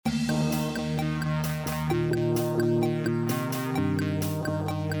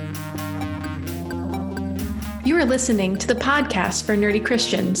You are listening to the podcast for Nerdy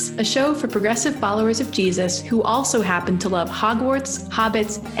Christians, a show for progressive followers of Jesus who also happen to love Hogwarts,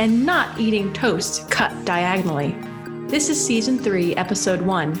 hobbits, and not eating toast cut diagonally. This is Season 3, Episode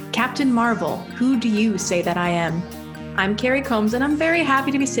 1, Captain Marvel, Who Do You Say That I Am? I'm Carrie Combs, and I'm very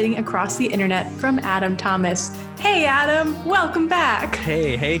happy to be sitting across the internet from Adam Thomas. Hey, Adam, welcome back.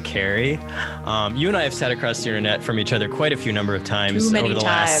 Hey, Carrie. You and I have sat across the internet from each other quite a few number of times over the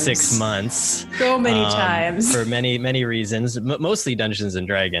last 6 months. So many times. For many reasons, mostly Dungeons and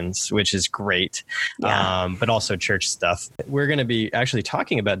Dragons, which is great, but also church stuff. We're going to be actually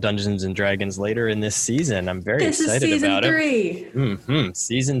talking about Dungeons and Dragons later in this season. I'm very excited about it. This is Season 3.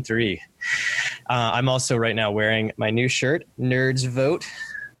 Season 3. I'm also right now wearing my new shirt, Nerds Vote.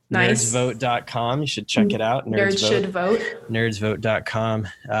 Nice. Nerdsvote.com. You should check it out. Nerds should vote. Nerdsvote.com.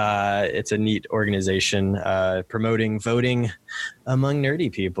 It's a neat organization promoting voting among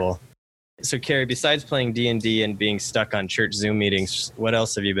nerdy people. So, Carrie, besides playing D&D and being stuck on church Zoom meetings, what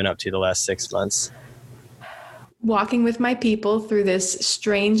else have you been up to the last 6 months? Walking with my people through this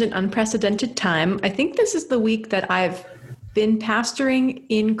strange and unprecedented time. I think this is the week that I've been pastoring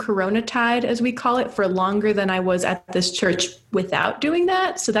in Coronatide, as we call it, for longer than I was at this church without doing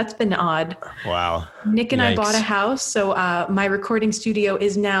that. So that's been odd. Wow. Nick and I bought a house. So my recording studio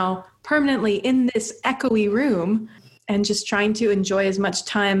is now permanently in this echoey room, and just trying to enjoy as much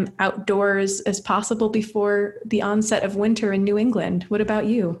time outdoors as possible before the onset of winter in New England. What about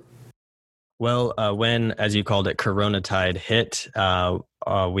you? Well, when, as you called it, Coronatide hit,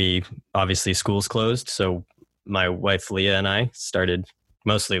 we obviously schools closed. So my wife, Leah, and I started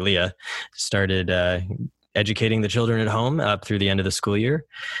educating the children at home up through the end of the school year.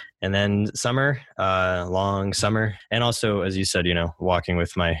 And then summer, long summer. And also, as you said, walking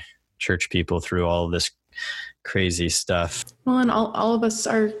with my church people through all of this crazy stuff. Well, and all of us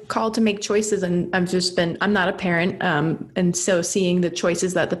are called to make choices. And I'm not a parent. And so seeing the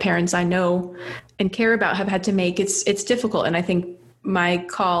choices that the parents I know and care about have had to make, it's difficult. And I think my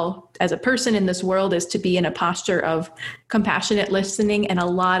call as a person in this world is to be in a posture of compassionate listening and a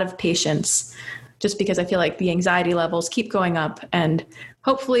lot of patience, just because I feel like the anxiety levels keep going up. And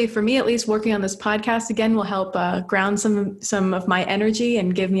hopefully, for me at least, working on this podcast again will help ground some of my energy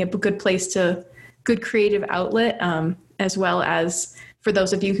and give me a good creative outlet, as well as for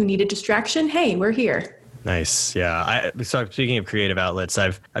those of you who need a distraction. Hey, we're here. Nice. Yeah. So speaking of creative outlets,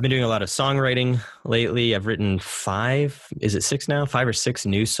 I've been doing a lot of songwriting lately. I've written 5 or 6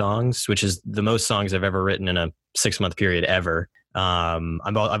 new songs, which is the most songs I've ever written in a 6-month period ever.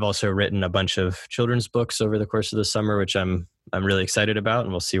 I've also written a bunch of children's books over the course of the summer, which I'm really excited about,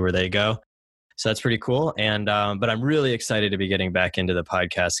 and we'll see where they go. So that's pretty cool. And, but I'm really excited to be getting back into the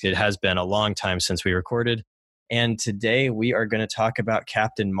podcast. It has been a long time since we recorded. And today we are going to talk about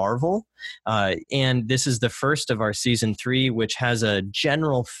Captain Marvel. And this is the first of our season 3, which has a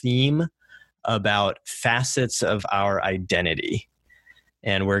general theme about facets of our identity.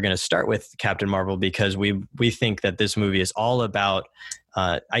 And we're going to start with Captain Marvel because we think that this movie is all about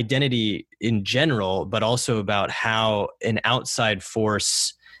identity in general, but also about how an outside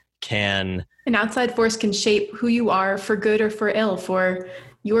force can shape who you are for good or for ill, for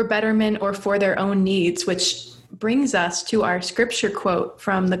your betterment or for their own needs, which brings us to our scripture quote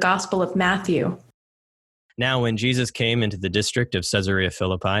from the Gospel of Matthew. Now, when Jesus came into the district of Caesarea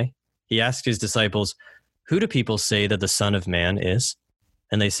Philippi, he asked his disciples, "Who do people say that the Son of Man is?"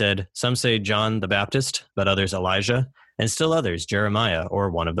 And they said, "Some say John the Baptist, but others Elijah, and still others Jeremiah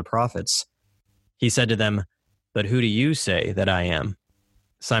or one of the prophets." He said to them, "But who do you say that I am?"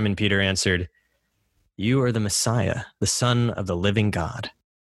 Simon Peter answered, "You are the Messiah, the Son of the living God."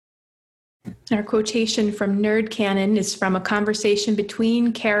 Our quotation from Nerd Canon is from a conversation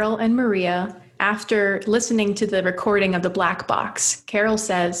between Carol and Maria after listening to the recording of the Black Box. Carol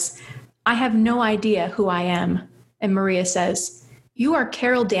says, "I have no idea who I am." And Maria says, "You are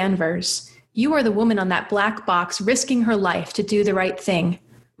Carol Danvers. You are the woman on that black box risking her life to do the right thing.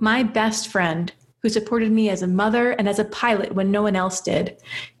 My best friend, who supported me as a mother and as a pilot when no one else did.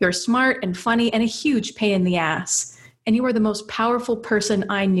 You're smart and funny and a huge pain in the ass. And you are the most powerful person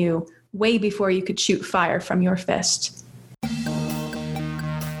I knew, way before you could shoot fire from your fist."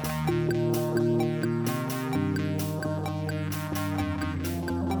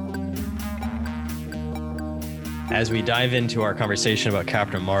 As we dive into our conversation about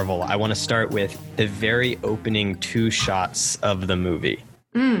Captain Marvel, I want to start with the very opening 2 shots of the movie.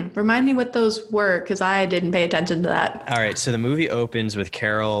 Remind me what those were, because I didn't pay attention to that. All right, so the movie opens with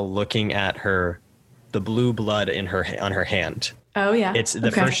Carol looking at the blue blood on her hand. Oh yeah. It's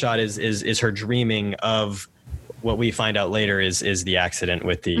the first shot is her dreaming of what we find out later is the accident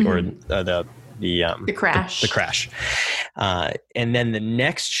with the crash. The crash. And then the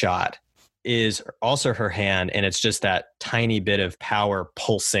next shot is also her hand, and it's just that tiny bit of power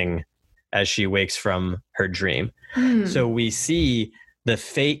pulsing as she wakes from her dream. So we see the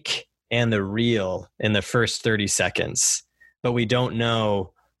fake and the real in the first 30 seconds, but we don't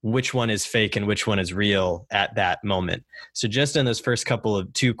know which one is fake and which one is real at that moment. So just in those first couple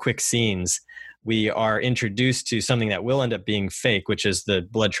of 2 quick scenes, we are introduced to something that will end up being fake, which is the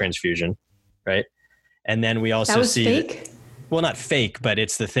blood transfusion, right? And then we also see fake? Well, not fake, but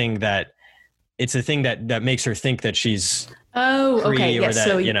it's the thing that makes her think that she's okay, yes. that,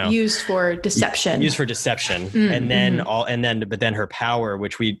 so used for deception. But then her power,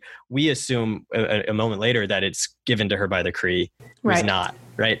 which we assume a moment later that it's given to her by the Kree, was not,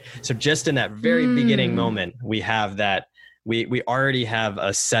 right? So just in that very beginning moment, we have that we already have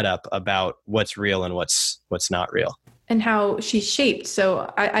a setup about what's real and what's not real. And how she's shaped.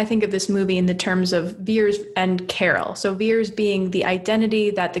 So I think of this movie in the terms of Veers and Carol. So Veers being the identity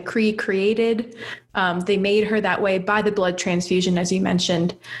that the Kree created. They made her that way by the blood transfusion, as you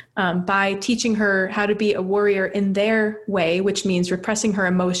mentioned, by teaching her how to be a warrior in their way, which means repressing her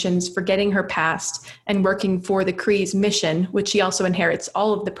emotions, forgetting her past, and working for the Kree's mission, which she also inherits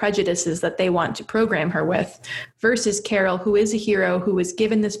all of the prejudices that they want to program her with, versus Carol, who is a hero, who was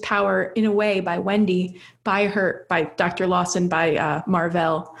given this power in a way by Wendy, by Dr. Lawson, by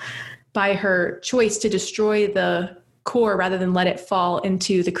Mar-Vell, by her choice to destroy the core rather than let it fall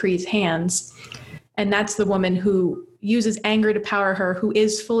into the Kree's hands. And that's the woman who uses anger to power her, who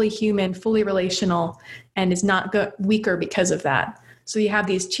is fully human, fully relational, and is not weaker because of that. So you have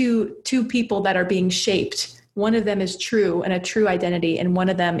these two people that are being shaped. One of them is true and a true identity, and one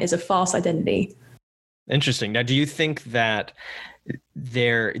of them is a false identity. Interesting. Now, do you think that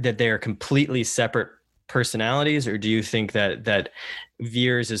they're completely separate personalities, or do you think that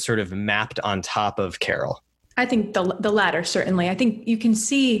Veers is sort of mapped on top of Carol? I think the latter, certainly. I think you can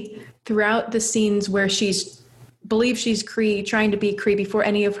see throughout the scenes where believes she's Kree, trying to be Kree before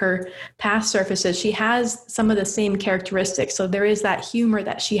any of her past surfaces, she has some of the same characteristics. So there is that humor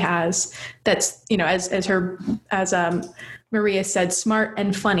that she has that's, as Maria said, smart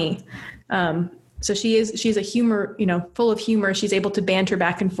and funny. So she's a humor, full of humor. She's able to banter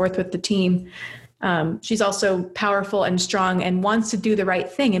back and forth with the team. She's also powerful and strong and wants to do the right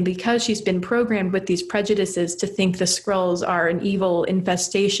thing. And because she's been programmed with these prejudices to think the Skrulls are an evil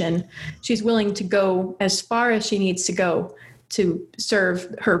infestation, she's willing to go as far as she needs to go to serve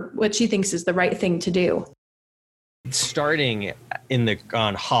what she thinks is the right thing to do. Starting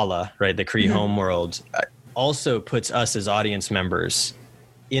on Hala, right, the Kree homeworld, also puts us as audience members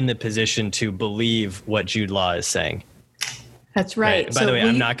in the position to believe what Jude Law is saying. That's right. By the way,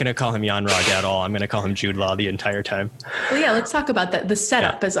 I'm not going to call him Yon-Rogg at all. I'm going to call him Jude Law the entire time. Well, yeah, let's talk about that. The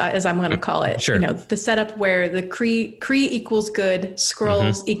setup, as I'm going to call it. Sure. The setup where the Kree equals good,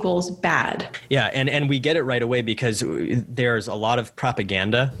 Skrulls equals bad. Yeah, and we get it right away because there's a lot of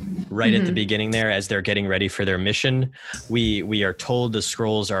propaganda right at the beginning there as they're getting ready for their mission. We are told the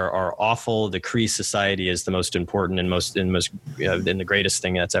Skrulls are awful. The Kree society is the most important and the greatest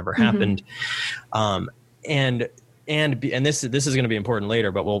thing that's ever happened. And this is going to be important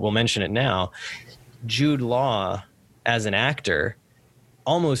later, but we'll mention it now. Jude Law, as an actor,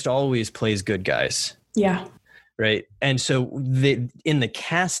 almost always plays good guys. Yeah. Right. And so in the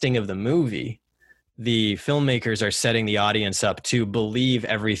casting of the movie, the filmmakers are setting the audience up to believe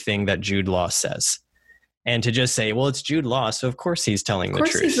everything that Jude Law says. And to just say, well, it's Jude Law, so of course he's telling the truth.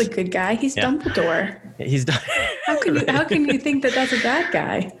 Of course he's a good guy. He's Dumbledore. He's done. How can you think that that's a bad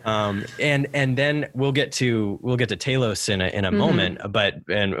guy? And then we'll get to Talos in a moment, but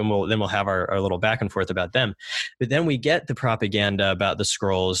we'll have our little back and forth about them. But then we get the propaganda about the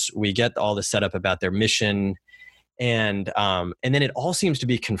Skrulls. We get all the setup about their mission, and then it all seems to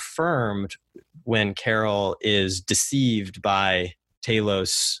be confirmed when Carol is deceived by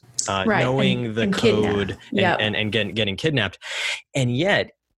Talos, knowing the code and getting kidnapped. And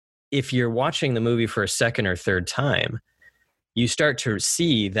yet, if you're watching the movie for a second or third time, you start to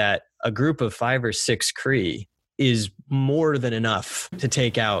see that a group of 5 or 6 Kree is more than enough to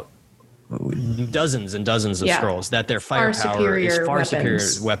take out dozens and dozens of Skrulls, that their firepower is far superior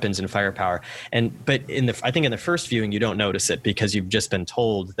weapons and firepower. But I think in the first viewing, you don't notice it because you've just been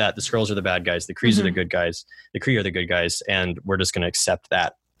told that the Skrulls are the bad guys, the Krees are the good guys, the Kree are the good guys, and we're just going to accept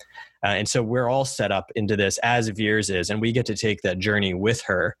that. And so we're all set up into this as Veers is, and we get to take that journey with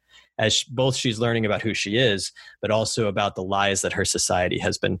her as both she's learning about who she is, but also about the lies that her society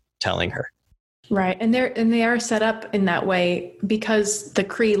has been telling her. Right. And they are set up in that way because the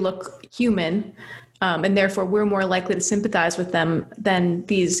Kree look human. And therefore, we're more likely to sympathize with them than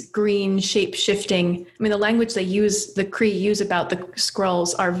these green shape-shifting. I mean, the language the Kree use about the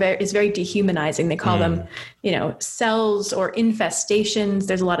Skrulls is very dehumanizing. They call them, cells or infestations.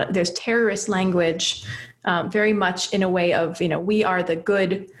 There's terrorist language, very much in a way of, we are the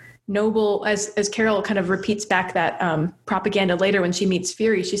good, noble. As Carol kind of repeats back that propaganda later when she meets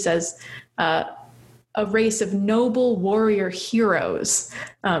Fury, she says, a race of noble warrior heroes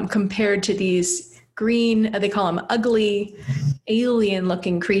compared to these green, they call them ugly,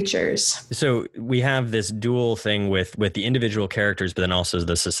 alien-looking creatures. So we have this dual thing with the individual characters, but then also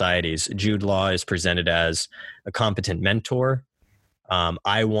the societies. Jude Law is presented as a competent mentor.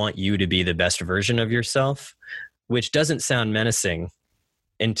 I want you to be the best version of yourself, which doesn't sound menacing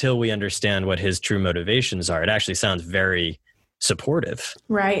until we understand what his true motivations are. It actually sounds very supportive.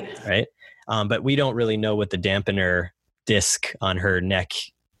 Right. But we don't really know what the dampener disc on her neck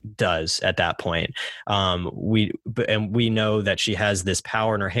does at that point. We know that she has this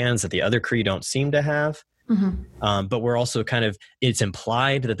power in her hands that the other Kree don't seem to have. Mm-hmm. But we're also it's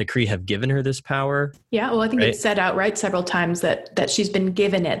implied that the Kree have given her this power. Yeah, well, I think it's said outright several times that she's been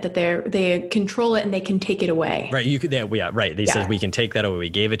given it, that they control it and they can take it away. Right. They said we can take that away. We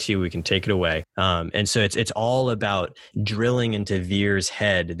gave it to you. We can take it away. And so it's all about drilling into Veer's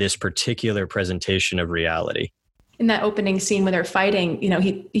head this particular presentation of reality. In that opening scene when they're fighting,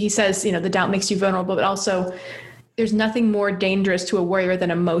 he says, the doubt makes you vulnerable, but also there's nothing more dangerous to a warrior than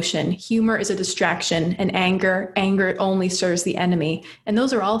emotion. Humor is a distraction, and anger only serves the enemy. And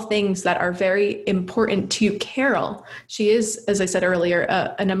those are all things that are very important to Carol. She is, as I said earlier,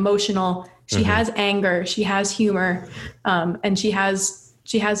 an emotional, she has anger, she has humor, and she has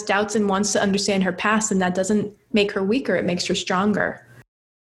doubts and wants to understand her past, and that doesn't make her weaker, it makes her stronger.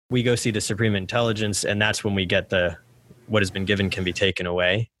 We go see the Supreme Intelligence, and that's when we get what has been given can be taken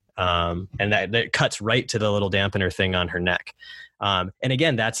away. And that cuts right to the little dampener thing on her neck. And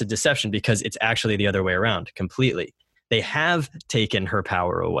again, that's a deception because it's actually the other way around completely. They have taken her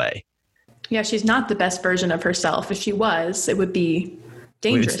power away. Yeah, she's not the best version of herself. If she was, it would be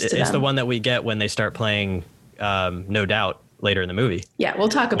dangerous to them. It's the one that we get when they start playing No Doubt later in the movie. Yeah, we'll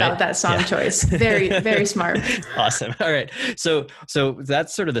talk about that song choice. Very, very smart. Awesome. All right. So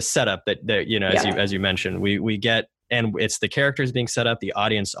that's sort of the setup that as you mentioned, we get, and it's the characters being set up, the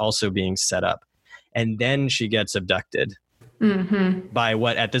audience also being set up. And then she gets abducted by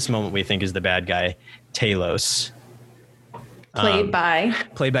what at this moment we think is the bad guy, Talos. Played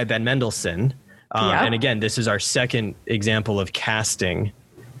by Ben Mendelsohn. And again, this is our second example of casting.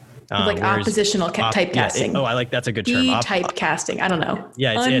 Oppositional typecasting. I like, that's a good term. Typecasting. I don't know.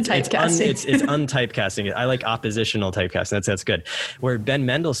 Yeah, it's untypecasting. I like oppositional typecasting. That's good. Where Ben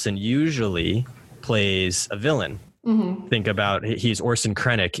Mendelsohn usually plays a villain. Mm-hmm. Think about, he's Orson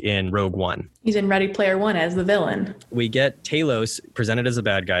Krennic in Rogue One. He's in Ready Player One as the villain. We get Talos presented as a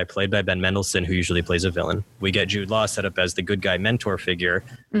bad guy, played by Ben Mendelsohn, who usually plays a villain. We get Jude Law set up as the good guy mentor figure,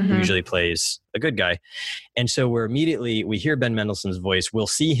 who usually plays a good guy. And so we hear Ben Mendelsohn's voice. We'll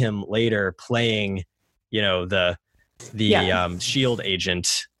see him later playing, the SHIELD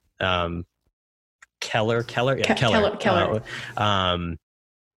agent, Keller. Yeah, Keller.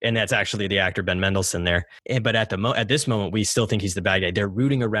 And that's actually the actor Ben Mendelsohn there. But at this moment, we still think he's the bad guy. They're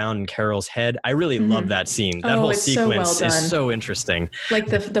rooting around in Carol's head. I really love that scene. That whole sequence is so interesting. Like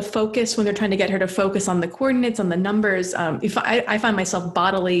the focus when they're trying to get her to focus on the coordinates, on the numbers. If I find myself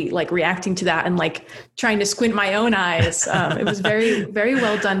bodily reacting to that and trying to squint my own eyes. It was very, very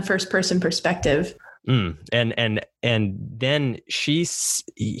well done first person perspective. And then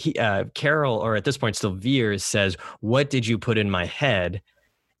Carol, or at this point still Veers, says, "What did you put in my head?"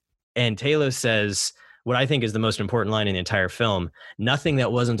 And Talos says what I think is the most important line in the entire film: "Nothing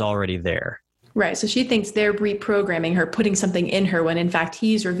that wasn't already there." Right. So she thinks they're reprogramming her, putting something in her, when in fact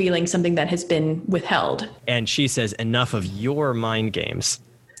he's revealing something that has been withheld. And she says, "Enough of your mind games."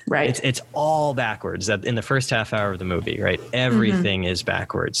 Right. It's all backwards. That in the first half hour of the movie, right? Everything is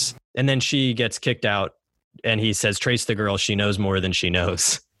backwards. And then she gets kicked out, and he says, "Trace the girl. She knows more than she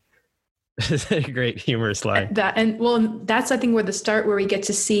knows." A great humorous line. That's I think where we get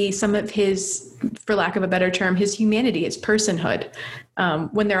to see some of his, for lack of a better term, his humanity, his personhood.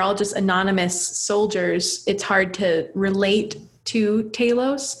 When they're all just anonymous soldiers, it's hard to relate to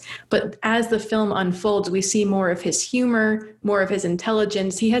Talos. But as the film unfolds, we see more of his humor, more of his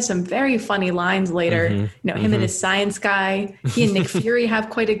intelligence. He has some very funny lines later. Him and his science guy. He and Nick Fury have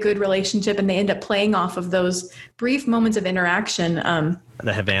quite a good relationship, and they end up playing off of those brief moments of interaction.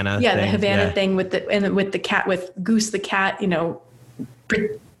 The Havana. Yeah, thing. The Havana thing with the cat, with Goose the cat.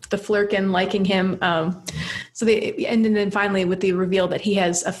 the Flurkin liking him. And then finally with the reveal that he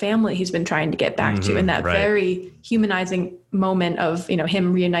has a family he's been trying to get back to, and that very humanizing moment of,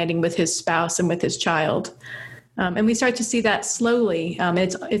 him reuniting with his spouse and with his child. And we start to see that slowly.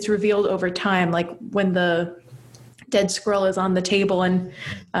 It's revealed over time, like when the dead squirrel is on the table and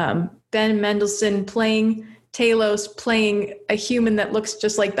Ben Mendelsohn playing Talos, playing a human that looks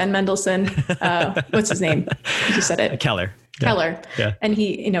just like Ben Mendelsohn. What's his name? You said it. Keller. Keller. Yeah. And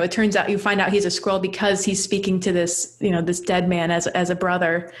he, it turns out you find out he's a Skrull because he's speaking to this, this dead man as a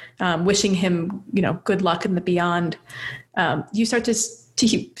brother, wishing him, good luck in the beyond. You start to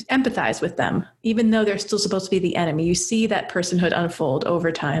empathize with them, even though they're still supposed to be the enemy. You see that personhood unfold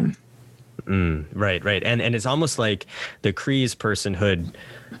over time. Right. And it's almost like the Kree's personhood,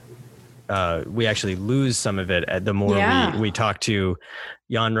 we actually lose some of it the more we talk to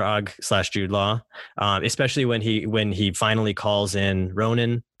Yon-Rogg / Jude Law, especially when he finally calls in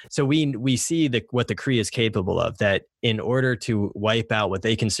Ronan. So we see what the Kree is capable of, that in order to wipe out what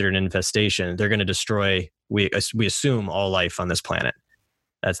they consider an infestation, they're going to destroy, we assume, all life on this planet.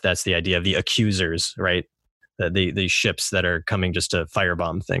 That's the idea of the accusers, right? The ships that are coming just to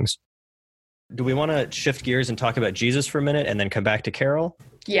firebomb things. Do we want to shift gears and talk about Jesus for a minute and then come back to Carol?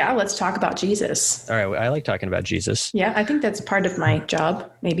 Yeah, let's talk about Jesus. All right. I like talking about Jesus. Yeah, I think that's part of my job,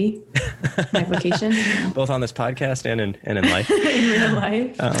 maybe. My vocation. Both on this podcast and in life. In real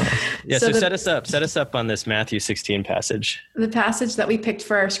life. So set us up on this Matthew 16 passage. The passage that we picked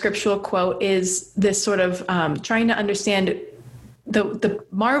for our scriptural quote is this sort of trying to understand the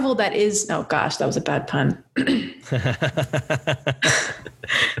marvel that is, oh gosh, that was a bad pun.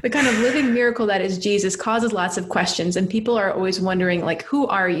 The kind of living miracle that is Jesus causes lots of questions, and people are always wondering, like, who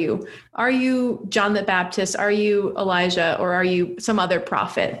are you? Are you John the Baptist? Are you Elijah? Or are you some other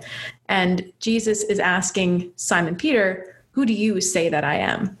prophet? And Jesus is asking Simon Peter, who do you say that I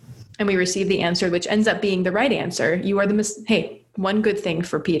am? And we receive the answer, which ends up being the right answer. You are hey, one good thing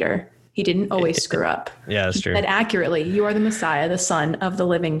for Peter. He didn't always screw up. Yeah, that's true. He said accurately, you are the Messiah, the Son of the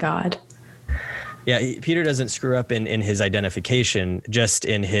living God. Yeah, Peter doesn't screw up in his identification, just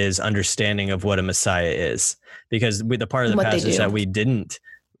in his understanding of what a Messiah is. Because the part of the passage that we didn't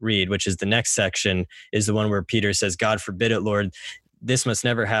read, which is the next section, is the one where Peter says, God forbid it, Lord, this must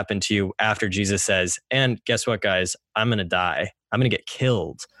never happen to you, after Jesus says, and guess what, guys, I'm going to die. I'm going to get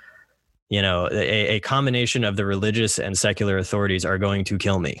killed. A combination of the religious and secular authorities are going to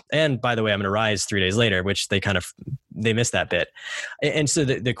kill me. And by the way, I'm going to rise 3 days later, which they missed that bit. And so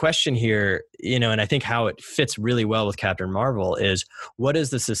the question here, and I think how it fits really well with Captain Marvel is, what is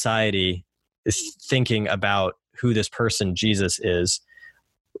the society thinking about who this person Jesus is?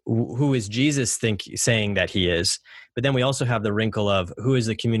 Who is Jesus saying that he is? But then we also have the wrinkle of who is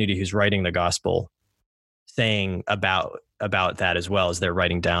the community who's writing the gospel saying about that, as well as they're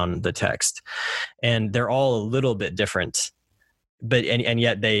writing down the text. And they're all a little bit different, but and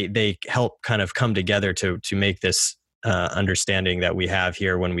yet they help kind of come together to make this understanding that we have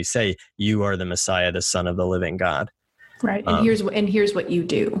here when we say, you are the Messiah, the Son of the living God. Right. And here's what you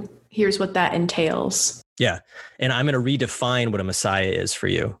do. Here's what that entails. Yeah. And I'm going to redefine what a Messiah is for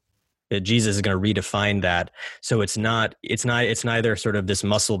you. Jesus is going to redefine that. So it's neither sort of this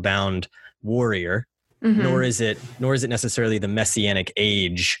muscle bound warrior, nor is it necessarily the messianic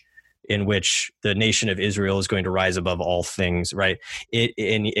age in which the nation of Israel is going to rise above all things, right?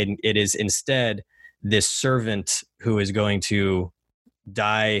 It is instead this servant who is going to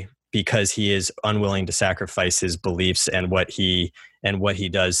die because he is unwilling to sacrifice his beliefs and what he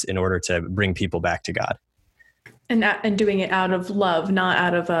does in order to bring people back to God. And doing it out of love, not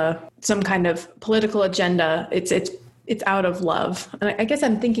out of some kind of political agenda. It's out of love. And I guess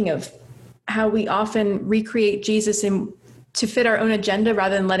I'm thinking of how we often recreate Jesus to fit our own agenda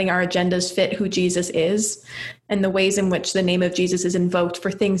rather than letting our agendas fit who Jesus is, and the ways in which the name of Jesus is invoked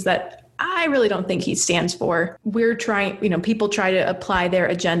for things that I really don't think he stands for. We're trying, people try to apply their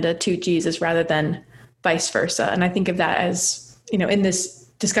agenda to Jesus rather than vice versa. And I think of that as, in this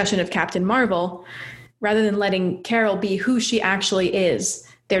discussion of Captain Marvel, rather than letting Carol be who she actually is,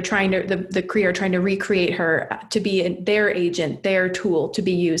 they're trying to, the Kree are trying to recreate her to be their agent, their tool to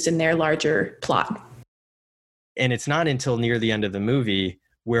be used in their larger plot. And it's not until near the end of the movie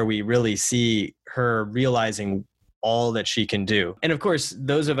where we really see her realizing all that she can do. And of course,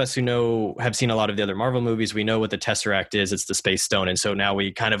 those of us who have seen a lot of the other Marvel movies, we know what the Tesseract is. It's the Space Stone. And so now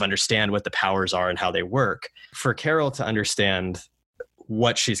we kind of understand what the powers are and how they work. For Carol to understand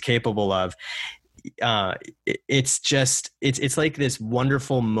what she's capable of, it's like this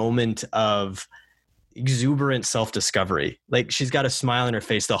wonderful moment of exuberant self-discovery. Like, she's got a smile on her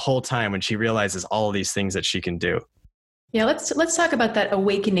face the whole time when she realizes all of these things that she can do. Yeah, let's talk about that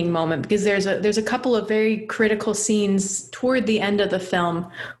awakening moment, because there's a couple of very critical scenes toward the end of the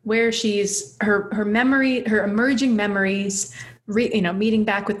film where she's her emerging memories, meeting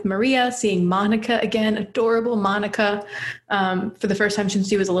back with Maria, seeing Monica again, adorable Monica, for the first time since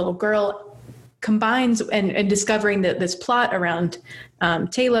she was a little girl, combines and discovering that this plot around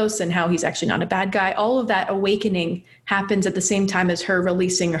Talos and how he's actually not a bad guy. All of that awakening happens at the same time as her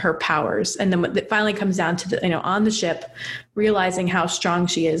releasing her powers. And then it finally comes down to on the ship, realizing how strong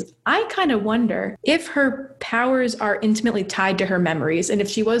she is. I kind of wonder if her powers are intimately tied to her memories. And if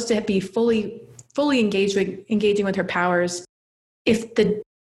she was to be fully engaging with her powers, if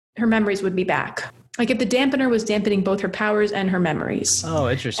her memories would be back. Like if the dampener was dampening both her powers and her memories. Oh,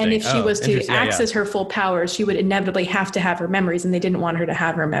 interesting. And if she was to access her full powers, she would inevitably have to have her memories, and they didn't want her to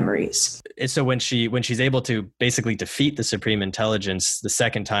have her memories. And so when she's able to basically defeat the Supreme Intelligence the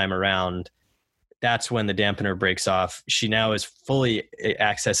second time around, that's when the dampener breaks off. She now is fully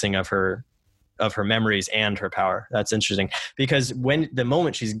accessing of her memories and her power. That's interesting, because when the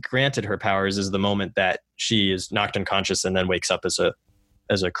moment she's granted her powers is the moment that she is knocked unconscious and then wakes up as a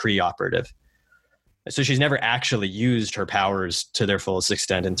Kree operative. So she's never actually used her powers to their fullest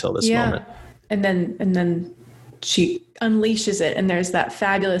extent until this moment. And then she unleashes it. And there's that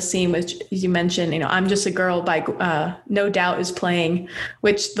fabulous scene, which you mentioned, I'm Just a Girl by No Doubt is playing,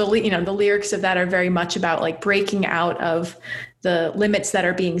 which the lyrics of that are very much about like breaking out of the limits that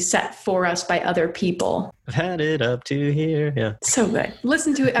are being set for us by other people. I've had it up to here. Yeah. So good.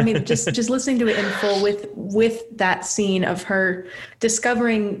 Listen to it. I mean, just listening to it in full with that scene of her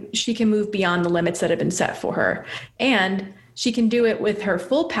discovering she can move beyond the limits that have been set for her. And she can do it with her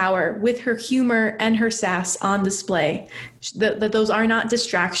full power, with her humor and her sass on display. That those are not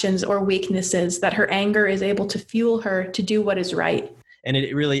distractions or weaknesses, that her anger is able to fuel her to do what is right. And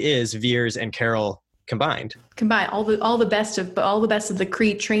it really is Veers and Carol combined all the best of the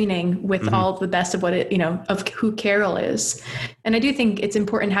Kree training with all the best of what of who Carol is. And I do think it's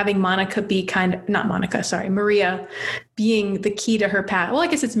important having Maria being the key to her path. Well, I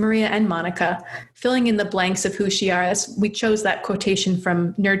guess it's Maria and Monica filling in the blanks of who she is. We chose that quotation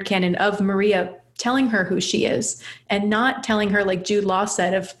from Nerd Canon of Maria telling her who she is, and not telling her, like Jude Law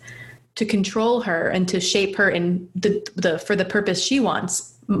said, to control her and to shape her in for the purpose she wants.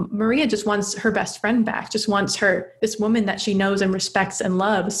 Maria just wants her best friend back, just wants this woman that she knows and respects and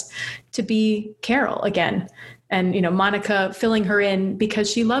loves, to be Carol again. And, Monica filling her in because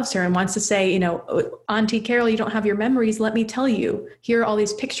she loves her and wants to say, Auntie Carol, you don't have your memories. Let me tell you, here are all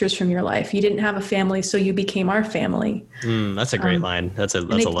these pictures from your life. You didn't have a family, so you became our family. That's a great line. That's a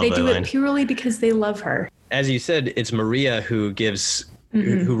lovely line. They do it purely because they love her. As you said, it's Maria who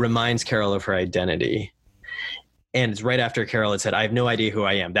who reminds Carol of her identity. And it's right after Carol had said, I have no idea who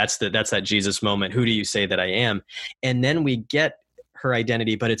I am. That's that Jesus moment. Who do you say that I am? And then we get her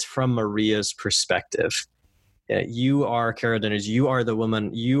identity, but it's from Maria's perspective. You are Carol Danvers. You are the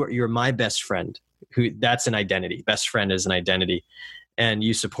woman. You're my best friend. That's an identity. Best friend is an identity. And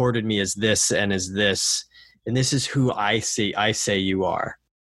you supported me as this and as this. And this is who I say you are.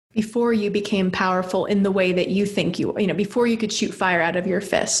 Before you became powerful in the way that you think before you could shoot fire out of your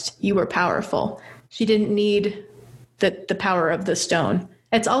fist, you were powerful. She didn't need the power of the stone.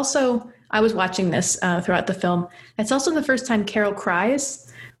 It's also, I was watching this throughout the film. It's also the first time Carol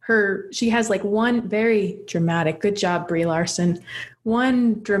cries. She has like one very dramatic, good job, Brie Larson,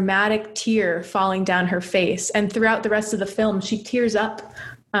 one dramatic tear falling down her face. And throughout the rest of the film, she tears up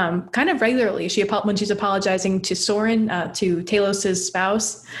kind of regularly. When she's apologizing to Soren, to Talos's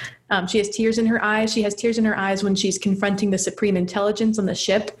spouse, she has tears in her eyes. She has tears in her eyes when she's confronting the Supreme Intelligence on the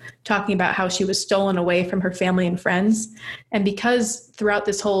ship, talking about how she was stolen away from her family and friends. And because throughout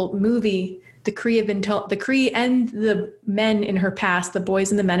this whole movie, the Kree and the men in her past, the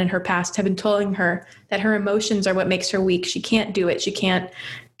boys and the men in her past, have been telling her that her emotions are what makes her weak. She can't do it. She can't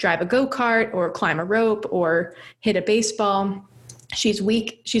drive a go-kart or climb a rope or hit a baseball. She's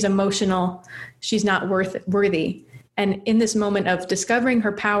weak. She's emotional. She's not worthy. And in this moment of discovering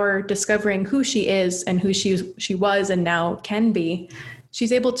her power, discovering who she is and who she was and now can be,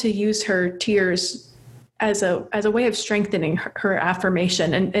 she's able to use her tears as a way of strengthening her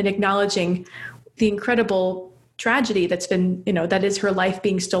affirmation and acknowledging the incredible tragedy that's been, that is her life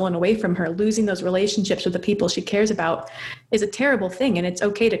being stolen away from her. Losing those relationships with the people she cares about is a terrible thing, and it's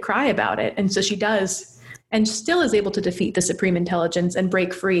okay to cry about it. And so she does, and still is able to defeat the Supreme Intelligence and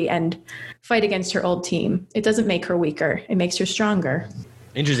break free and fight against her old team. It doesn't make her weaker. It makes her stronger.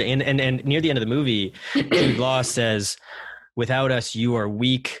 Interesting. And near the end of the movie, Jude Law says, without us, you are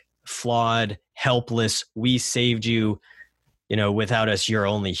weak, flawed, helpless. We saved you. without us, you're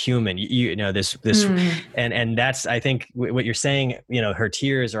only human. This, and that's, I think what you're saying, her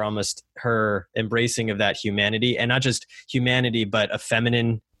tears are almost her embracing of that humanity, and not just humanity, but a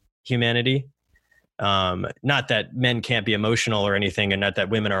feminine humanity. Not that men can't be emotional or anything, and not that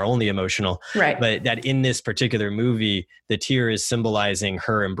women are only emotional, right? But that in this particular movie, the tear is symbolizing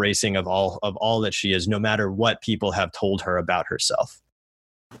her embracing of all that she is, no matter what people have told her about herself.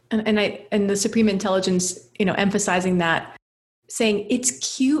 And the Supreme Intelligence, emphasizing that, saying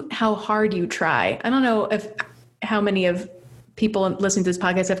it's cute how hard you try. I don't know how many of people listening to this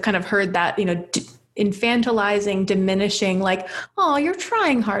podcast have kind of heard that, infantilizing, diminishing, like, oh, you're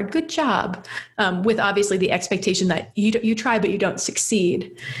trying hard, good job, with obviously the expectation that you try but you don't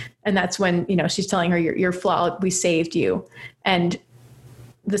succeed. And that's when she's telling her, you're flawed, we saved you. And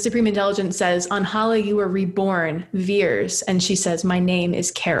the Supreme Intelligence says, on Hala you were reborn, Veers, and she says, my name is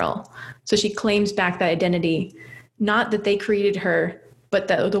Carol. So she claims back that identity, not that they created her, but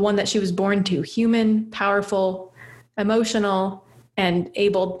the one that she was born to: human, powerful, emotional, and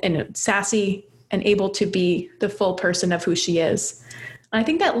able, and sassy, and able to be the full person of who she is. And I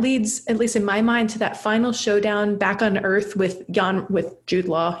think that leads, at least in my mind, to that final showdown back on Earth with Jude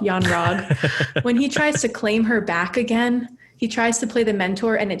Law, Jan Rog, when he tries to claim her back again. He tries to play the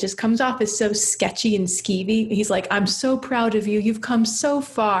mentor, and it just comes off as so sketchy and skeevy. He's like, I'm so proud of you. You've come so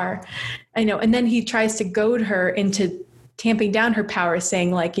far. And then he tries to goad her into tamping down her power,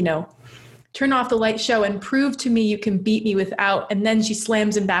 saying like, turn off the light show and prove to me you can beat me without. And then she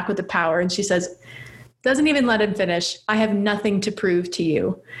slams him back with the power, and she says, doesn't even let him finish. I have nothing to prove to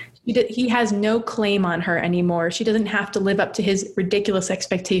you. He has no claim on her anymore. She doesn't have to live up to his ridiculous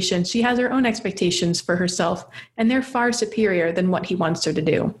expectations. She has her own expectations for herself, and they're far superior than what he wants her to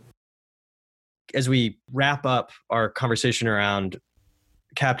do. As we wrap up our conversation around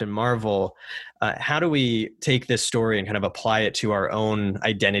Captain Marvel, how do we take this story and kind of apply it to our own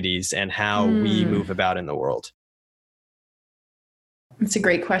identities and how we move about in the world? It's a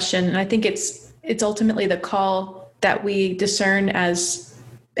great question. And I think it's ultimately the call that we discern as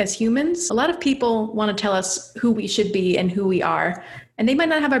humans. A lot of people want to tell us who we should be and who we are, and they might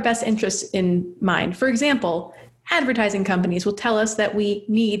not have our best interests in mind. For example, advertising companies will tell us that we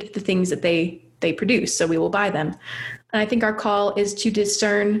need the things that they produce, so we will buy them. And I think our call is to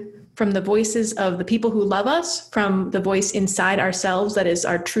discern from the voices of the people who love us, from the voice inside ourselves that is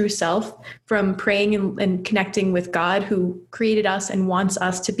our true self, from praying and connecting with God who created us and wants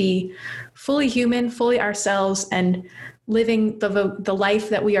us to be fully human, fully ourselves, and living the life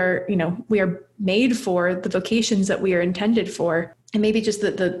that we are made for, the vocations that we are intended for. And maybe just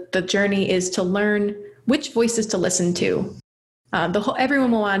the journey is to learn which voices to listen to.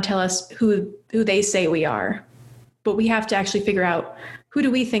 Everyone will want to tell us who they say we are, but we have to actually figure out, who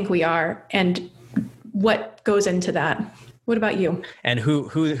do we think we are and what goes into that? What about you? And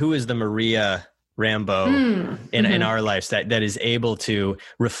who is the Maria Rambeau in our lives that is able to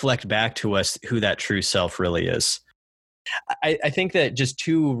reflect back to us who that true self really is? I think that just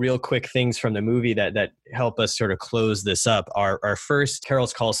two real quick things from the movie that help us sort of close this up are first,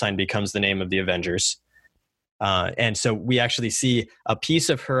 Carol's call sign becomes the name of the Avengers. And so we actually see a piece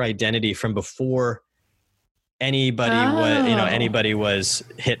of her identity from before anybody was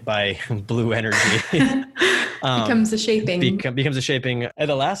hit by blue energy. Becomes the shaping. Becomes the shaping. And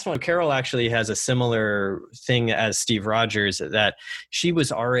the last one, Carol actually has a similar thing as Steve Rogers, that she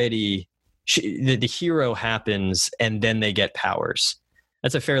was already, the hero happens and then they get powers.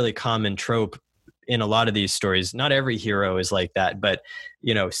 That's a fairly common trope in a lot of these stories. Not every hero is like that, but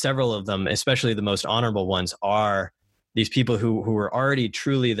several of them, especially the most honorable ones, are these people who were already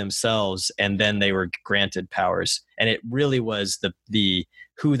truly themselves, and then they were granted powers. And it really was the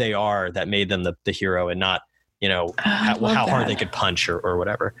who they are that made them the hero, and not how hard they could punch or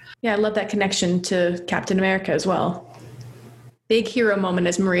whatever. Yeah, I love that connection to Captain America as well. Big hero moment,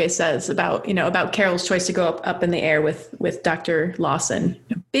 as Maria says, about Carol's choice to go up in the air with Dr. Lawson.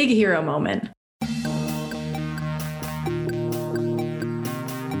 Big hero moment.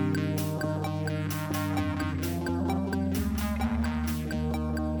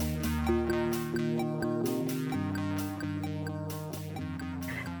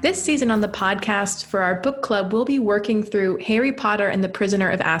 This season on the podcast for our book club, we'll be working through Harry Potter and the Prisoner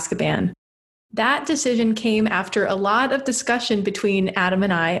of Azkaban. That decision came after a lot of discussion between Adam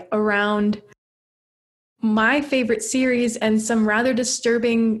and I around my favorite series and some rather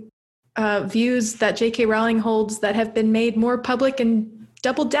disturbing views that J.K. Rowling holds that have been made more public and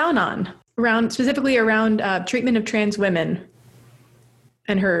doubled down on, specifically around treatment of trans women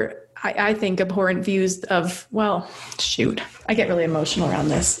and her, I think, abhorrent views of, I get really emotional around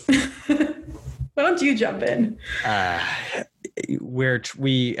this. Why don't you jump in?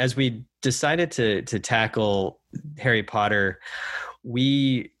 as we decided to tackle Harry Potter,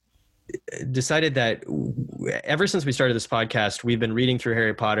 we decided that ever since we started this podcast, we've been reading through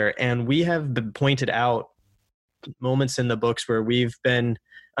Harry Potter, and we have been pointed out moments in the books where we've been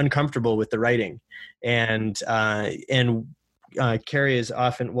uncomfortable with the writing, and Carrie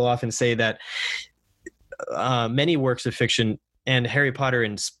will often say that many works of fiction, and Harry Potter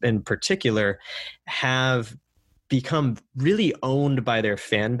in particular, have become really owned by their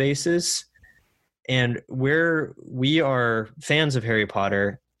fan bases, and where we are fans of Harry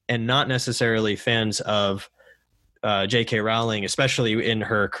Potter and not necessarily fans of J.K. Rowling, especially in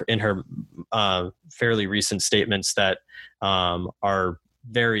her fairly recent statements that are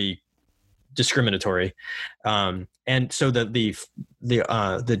very discriminatory. And so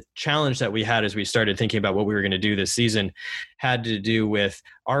the challenge that we had as we started thinking about what we were going to do this season had to do with,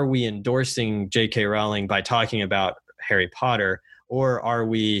 are we endorsing J.K. Rowling by talking about Harry Potter, or are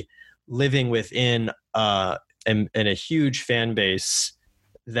we living within a huge fan base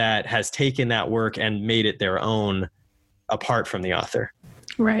that has taken that work and made it their own apart from the author?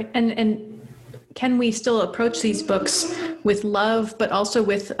 Right. And can we still approach these books with love, but also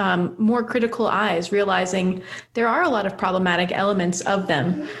with more critical eyes, realizing there are a lot of problematic elements of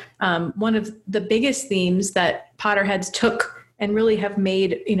them? One of the biggest themes that Potterheads took and really have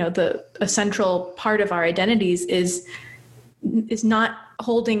made, a central part of our identities is not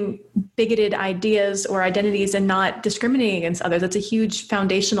holding bigoted ideas or identities and not discriminating against others. That's a huge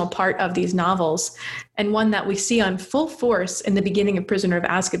foundational part of these novels, and one that we see on full force in the beginning of Prisoner of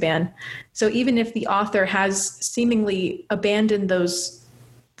Azkaban. So even if the author has seemingly abandoned those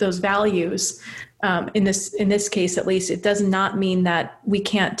values, in this case at least, it does not mean that we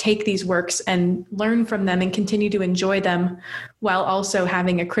can't take these works and learn from them and continue to enjoy them, while also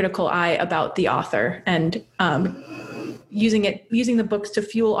having a critical eye about the author and using the books to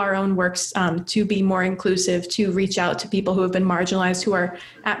fuel our own works, to be more inclusive, to reach out to people who have been marginalized, who are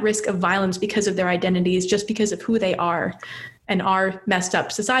at risk of violence because of their identities, just because of who they are and our messed up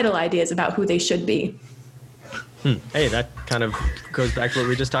societal ideas about who they should be. Hey, that kind of goes back to what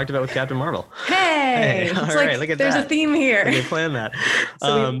we just talked about with Captain Marvel. Hey, all right, look at there's that. A theme here. They planned that.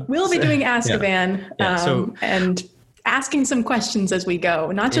 So we'll be doing Azkaban, and asking some questions as we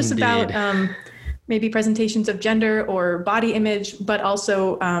go, not just about maybe presentations of gender or body image, but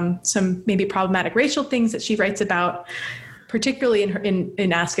also some maybe problematic racial things that she writes about, particularly in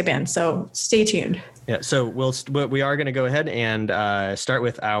Azkaban. So stay tuned. Yeah, so we are going to go ahead and start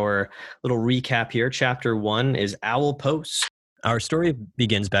with our little recap here. Chapter 1 is Owl Post. Our story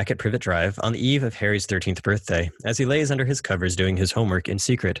begins back at Privet Drive on the eve of Harry's 13th birthday, as he lays under his covers doing his homework in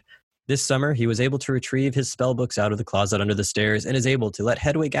secret. This summer, he was able to retrieve his spell books out of the closet under the stairs and is able to let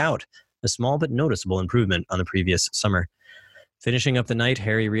Hedwig out, a small but noticeable improvement on the previous summer. Finishing up the night,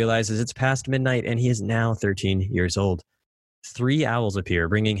 Harry realizes it's past midnight and he is now 13 years old. 3 owls appear,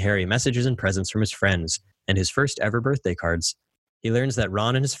 bringing Harry messages and presents from his friends and his first ever birthday cards. He learns that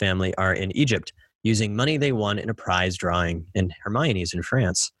Ron and his family are in Egypt, using money they won in a prize drawing, and Hermione's in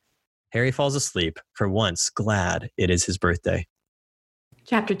France. Harry falls asleep, for once glad it is his birthday.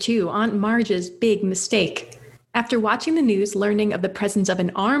 Chapter 2, Aunt Marge's Big Mistake. After watching the news, learning of the presence of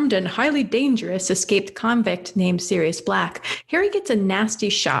an armed and highly dangerous escaped convict named Sirius Black, Harry gets a nasty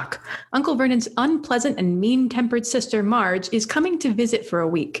shock. Uncle Vernon's unpleasant and mean-tempered sister, Marge, is coming to visit for a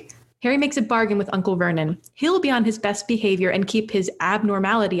week. Harry makes a bargain with Uncle Vernon. He'll be on his best behavior and keep his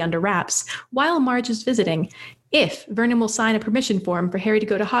abnormality under wraps while Marge is visiting, if Vernon will sign a permission form for Harry to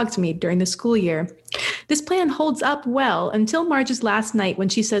go to Hogsmeade during the school year. This plan holds up well until Marge's last night, when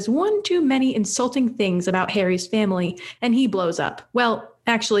she says one too many insulting things about Harry's family, and he blows up. Well,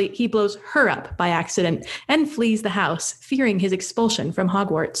 actually, he blows her up by accident and flees the house, fearing his expulsion from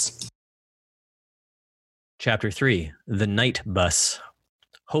Hogwarts. Chapter 3, The Night Bus.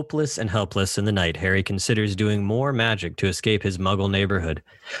 Hopeless and helpless in the night, Harry considers doing more magic to escape his muggle neighborhood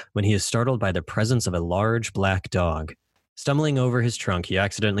when he is startled by the presence of a large black dog. Stumbling over his trunk, he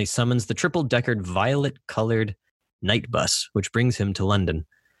accidentally summons the triple-deckered violet-colored night bus, which brings him to London.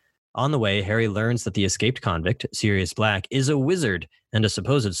 On the way, Harry learns that the escaped convict, Sirius Black, is a wizard and a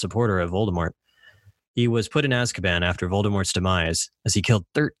supposed supporter of Voldemort. He was put in Azkaban after Voldemort's demise, as he killed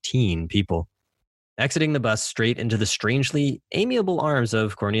 13 people. Exiting the bus straight into the strangely amiable arms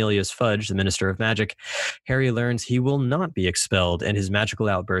of Cornelius Fudge, the Minister of Magic, Harry learns he will not be expelled and his magical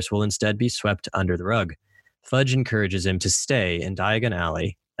outburst will instead be swept under the rug. Fudge encourages him to stay in Diagon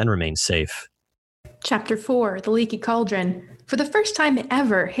Alley and remain safe. Chapter 4, The Leaky Cauldron. For the first time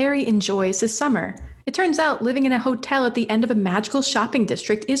ever, Harry enjoys his summer. It turns out living in a hotel at the end of a magical shopping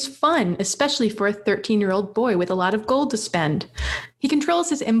district is fun, especially for a 13-year-old boy with a lot of gold to spend. He controls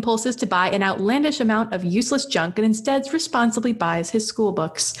his impulses to buy an outlandish amount of useless junk and instead responsibly buys his school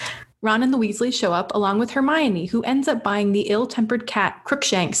books. Ron and the Weasleys show up along with Hermione, who ends up buying the ill-tempered cat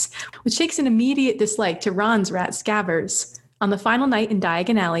Crookshanks, which takes an immediate dislike to Ron's rat Scabbers. On the final night in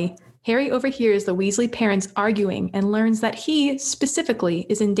Diagon Alley, Harry overhears the Weasley parents arguing and learns that he, specifically,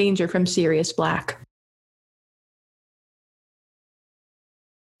 is in danger from Sirius Black.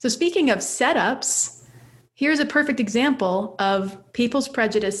 So speaking of setups, here's a perfect example of people's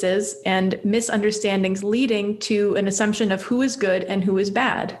prejudices and misunderstandings leading to an assumption of who is good and who is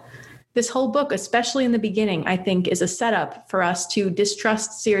bad. This whole book, especially in the beginning, I think is a setup for us to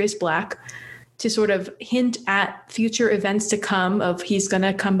distrust Sirius Black, to sort of hint at future events to come of he's going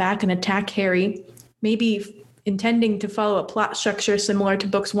to come back and attack Harry, maybe intending to follow a plot structure similar to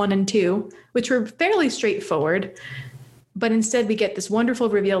books 1 and 2, which were fairly straightforward. But instead, we get this wonderful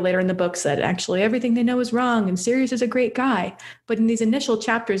reveal later in the books that actually everything they know is wrong and Sirius is a great guy. But in these initial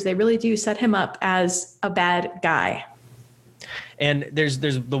chapters, they really do set him up as a bad guy. And there's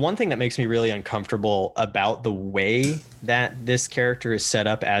the one thing that makes me really uncomfortable about the way that this character is set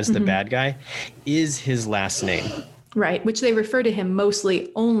up as the bad guy is his last name. Right, which they refer to him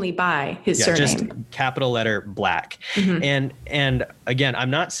mostly only by his surname. Just capital letter Black. And again, I'm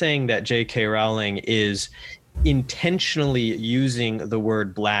not saying that J.K. Rowling is intentionally using the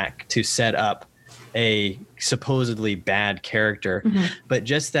word Black to set up a supposedly bad character, but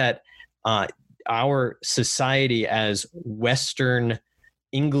just that our society as Western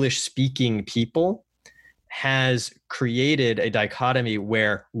English-speaking people has created a dichotomy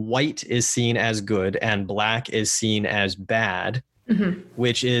where white is seen as good and black is seen as bad,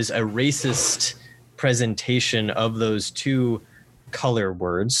 which is a racist presentation of those two color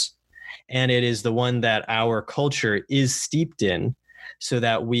words. And it is the one that our culture is steeped in, so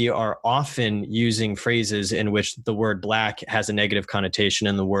that we are often using phrases in which the word black has a negative connotation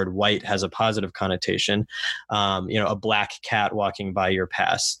and the word white has a positive connotation. A black cat walking by your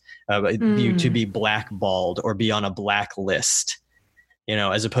path, to be blackballed or be on a black list,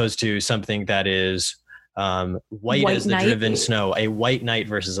 as opposed to something that is white as the driven snow, a white knight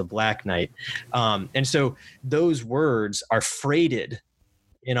versus a black knight. And so those words are freighted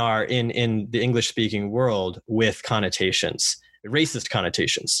in the English speaking world with connotations, racist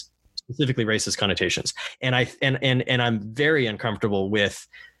connotations, specifically racist connotations. And I'm very uncomfortable with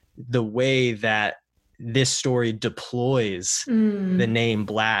the way that this story deploys the name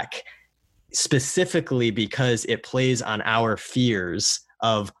Black, specifically because it plays on our fears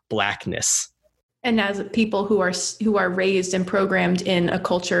of blackness. And as people who are raised and programmed in a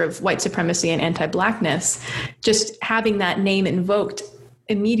culture of white supremacy and anti-blackness, just having that name invoked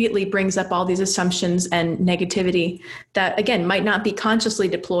immediately brings up all these assumptions and negativity that, again, might not be consciously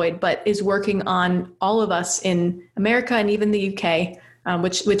deployed, but is working on all of us in America and even the UK,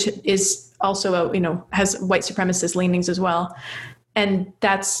 which is also has white supremacist leanings as well. And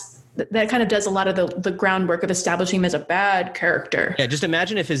that kind of does a lot of the groundwork of establishing him as a bad character. Yeah, just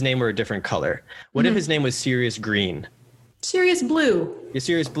imagine if his name were a different color. What if his name was Sirius Green? Sirius Blue. Yeah,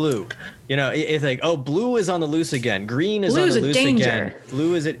 Sirius Blue. It's like, oh, blue is on the loose again. Green is Blue's on the loose danger. again.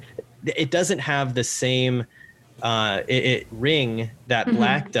 Blue is it doesn't have the same ring that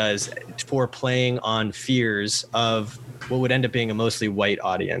Black does for playing on fears of what would end up being a mostly white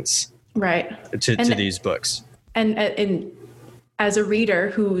audience. Right. To these books. And as a reader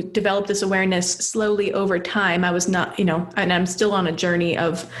who developed this awareness slowly over time, I was not, and I'm still on a journey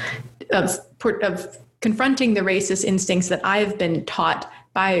of confronting the racist instincts that I've been taught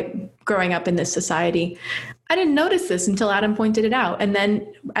by growing up in this society. I didn't notice this until Adam pointed it out. And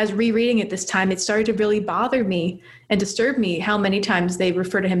then as rereading it this time, it started to really bother me and disturb me how many times they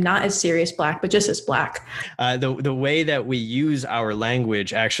refer to him not as Sirius Black, but just as Black. The way that we use our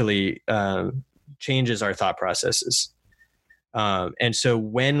language actually changes our thought processes. And so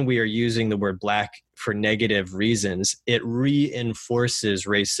when we are using the word Black for negative reasons, it reinforces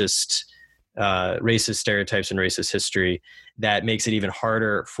racist stereotypes and racist history that makes it even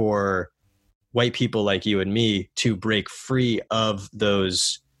harder for white people like you and me to break free of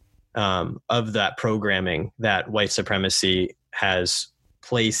those of that programming that white supremacy has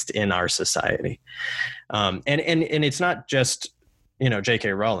placed in our society. And it's not just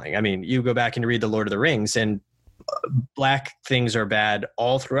J.K. Rowling. I mean, you go back and read The Lord of the Rings, and Black things are bad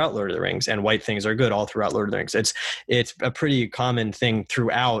all throughout Lord of the Rings, and white things are good all throughout Lord of the Rings. It's a pretty common thing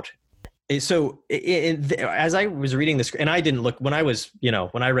throughout As I was reading this, and I didn't look when I was,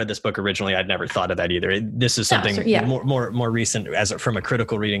 when I read this book originally, I'd never thought of that either. This is something more recent from a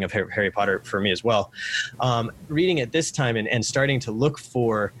critical reading of Harry Potter for me as well. Reading it this time and starting to look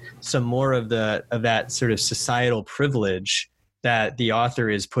for some more of that sort of societal privilege that the author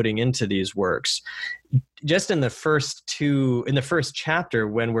is putting into these works. Just in the first chapter,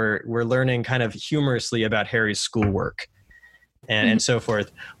 when we're learning kind of humorously about Harry's schoolwork. And so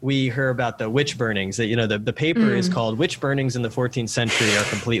forth, we hear about the witch burnings. That the paper is called "Witch Burnings in the 14th Century Are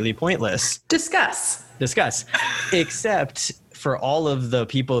Completely Pointless." Discuss. Except for all of the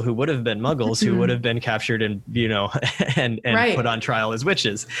people who would have been Muggles, who would have been captured and and put on trial as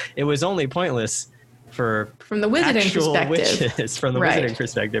witches. It was only pointless from the wizarding perspective. Witches, from the wizarding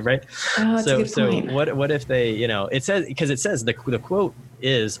perspective, right? Oh, that's a good point. So what if they, it says the quote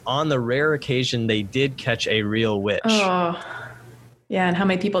is, "On the rare occasion they did catch a real witch." Oh. Yeah, and how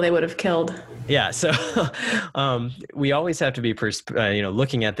many people they would have killed. Yeah, so we always have to be,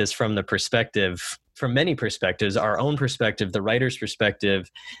 looking at this from many perspectives: our own perspective, the writer's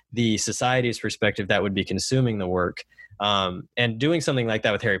perspective, the society's perspective that would be consuming the work. And doing something like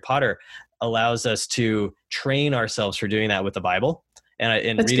that with Harry Potter allows us to train ourselves for doing that with the Bible.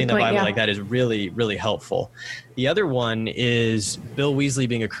 And reading the Bible like that is really, really helpful. The other one is Bill Weasley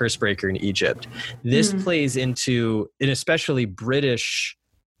being a curse breaker in Egypt. This plays into an especially British,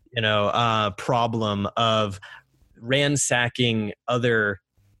 problem of ransacking other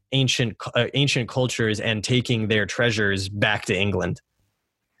ancient cultures and taking their treasures back to England.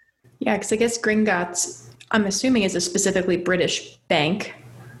 Yeah, because I guess Gringotts, I'm assuming, is a specifically British bank.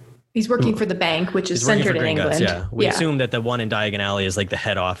 He's working for the bank, which is centered in England. Yeah, we assume that the one in Diagon Alley is like the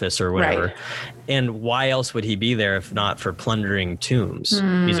head office or whatever. Right. And why else would he be there if not for plundering tombs?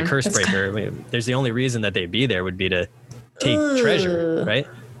 He's a curse breaker. There's the only reason that they'd be there would be to take treasure, right?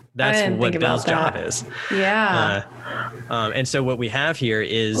 That's what Bill's job is. Yeah. And so what we have here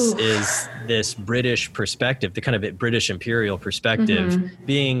is this British perspective, the kind of British imperial perspective,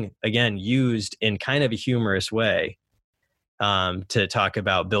 being again used in kind of a humorous way. To talk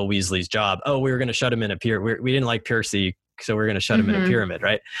about Bill Weasley's job. Oh, we were going to shut him in a pyramid. We didn't like Percy, so we're going to shut him in a pyramid,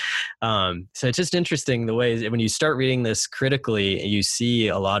 right? So it's just interesting the way when you start reading this critically, you see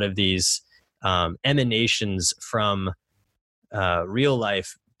a lot of these emanations from real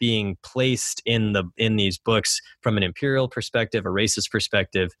life being placed in these books from an imperial perspective, a racist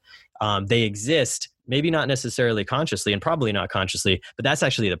perspective. They exist, maybe not necessarily consciously, and probably not consciously, but that's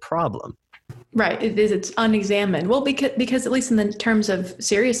actually the problem. Right. It is. It's unexamined. Well, because at least in the terms of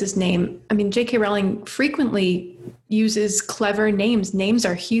Sirius's name, I mean, J.K. Rowling frequently uses clever names. Names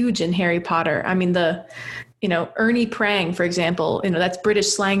are huge in Harry Potter. I mean, Ernie Prang, for example, that's British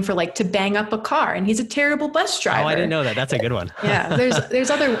slang for like to bang up a car, and he's a terrible bus driver. Oh, I didn't know that. That's a good one. Yeah, there's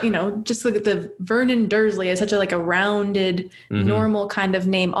other, just look at the Vernon Dursley is such a rounded, normal kind of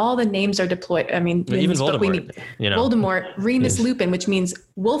name. All the names are deployed. I mean, even Voldemort, Voldemort, Remus Lupin, which means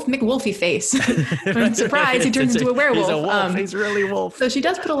Wolf McWolfy face. Surprise, he turns into a werewolf. He's a wolf. He's really wolf. So she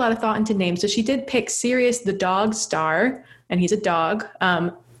does put a lot of thought into names. So she did pick Sirius the dog star, and he's a dog.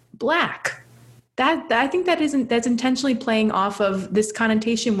 Black. I think that's intentionally playing off of this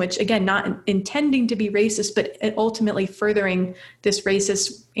connotation, which again, not intending to be racist, but ultimately furthering this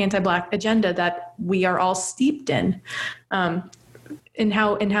racist anti-Black agenda that we are all steeped in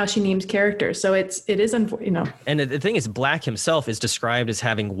how she names characters. So it is unfortunate. And the thing is, Black himself is described as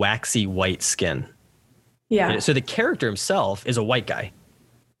having waxy white skin. Yeah. So the character himself is a white guy.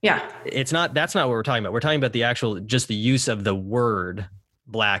 Yeah. That's not what we're talking about. We're talking about just the use of the word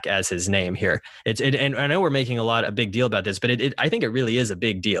Black as his name here. And I know we're making a big deal about this, but I think it really is a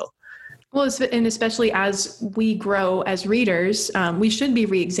big deal. Well, and especially as we grow as readers, we should be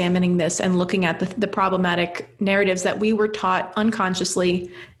re-examining this and looking at the problematic narratives that we were taught unconsciously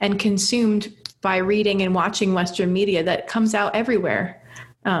and consumed by reading and watching Western media that comes out everywhere.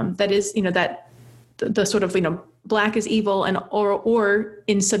 That is, that the sort of, Black is evil and or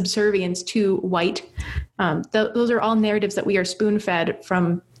in subservience to white. Those are all narratives that we are spoon-fed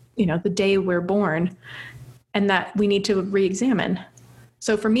from, the day we're born, and that we need to re-examine.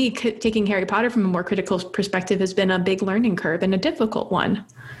 So for me, taking Harry Potter from a more critical perspective has been a big learning curve and a difficult one,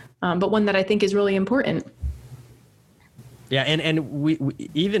 but one that I think is really important. Yeah, and we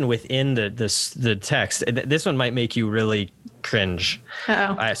even within the text, this one might make you really cringe.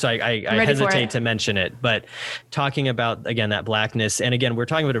 So I hesitate to mention it, but talking about, again, that Blackness, and again, we're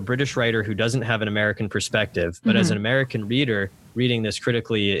talking about a British writer who doesn't have an American perspective, but as an American reader reading this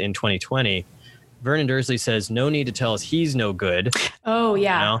critically in 2020, Vernon Dursley says, "No need to tell us he's no good." Oh,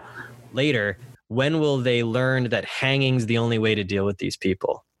 yeah. Later, when will they learn that hanging's the only way to deal with these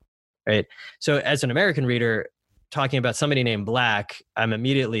people? right? So as an American reader, talking about somebody named Black, I'm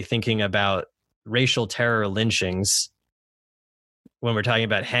immediately thinking about racial terror lynchings when we're talking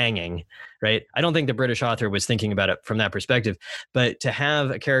about hanging, right? I don't think the British author was thinking about it from that perspective, but to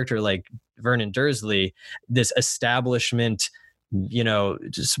have a character like Vernon Dursley, this establishment,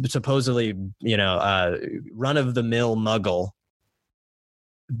 just supposedly, run of the mill muggle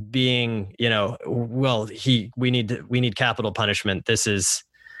being, well, we need capital punishment. This is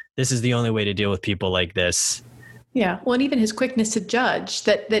the only way to deal with people like this. Yeah. Well, and even his quickness to judge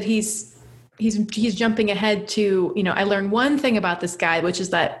that he's jumping ahead to, I learned one thing about this guy, which is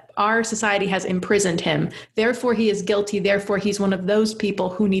that our society has imprisoned him. Therefore, he is guilty. Therefore, he's one of those people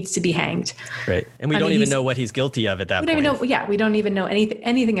who needs to be hanged. Right. And we don't even know what he's guilty of at that point. We don't even know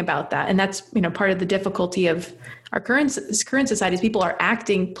anything about that. And that's, part of the difficulty of our current society is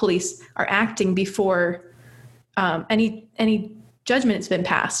police are acting before any judgment has been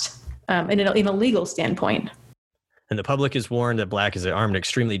passed in a legal standpoint. And the public is warned that Black is armed,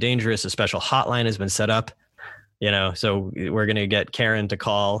 extremely dangerous. A special hotline has been set up, so we're going to get Karen to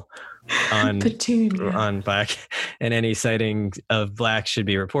call on on Black, and any sighting of Black should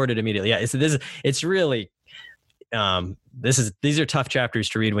be reported immediately. Yeah, it's really these are tough chapters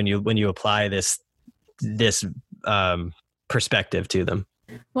to read when you apply this perspective to them.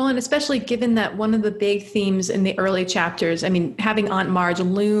 Well, and especially given that one of the big themes in the early chapters, having Aunt Marge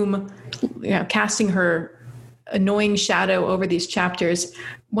loom, casting her annoying shadow over these chapters,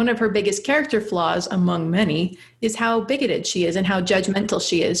 one of her biggest character flaws among many is how bigoted she is and how judgmental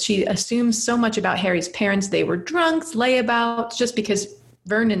she is. She assumes so much about Harry's parents. They were drunks, layabouts, just because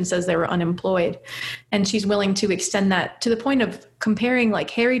Vernon says they were unemployed. And she's willing to extend that to the point of comparing like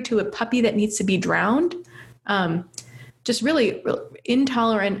Harry to a puppy that needs to be drowned. Just really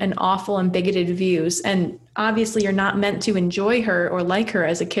intolerant and awful and bigoted views. And obviously you're not meant to enjoy her or like her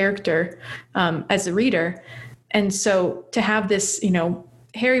as a character, as a reader. And so to have this,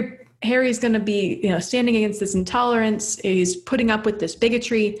 Harry's going to be, standing against this intolerance, he's putting up with this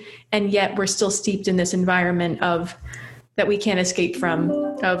bigotry, and yet we're still steeped in this environment that we can't escape from,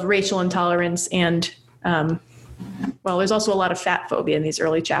 of racial intolerance. And, there's also a lot of fat phobia in these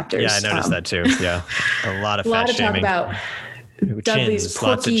early chapters. Yeah, I noticed that too. Yeah. A lot of fat shaming. Talk about Dudley's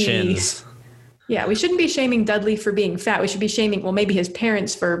quirky, lots of chins. Yeah, we shouldn't be shaming Dudley for being fat. We should be shaming, maybe his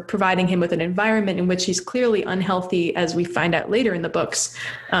parents for providing him with an environment in which he's clearly unhealthy, as we find out later in the books,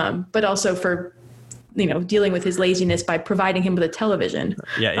 but also for, dealing with his laziness by providing him with a television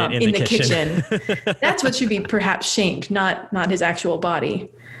in the kitchen. That's what should be perhaps shamed, not his actual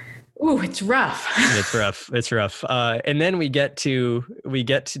body. Ooh, it's rough. It's rough. And then we get to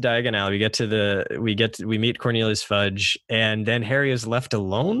Diagon Alley. We meet Cornelius Fudge, and then Harry is left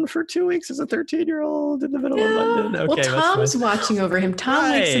alone for 2 weeks as a 13-year-old in the middle of London. Okay, well, Tom's watching over him.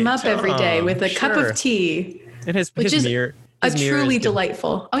 Tom wakes him up every day with a cup of tea, and his mirror. Truly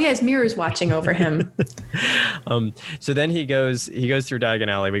delightful. Oh yeah, his mirror is watching over him. So then he goes through Diagon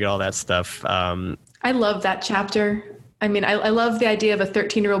Alley. We get all that stuff. I love that chapter. I love the idea of a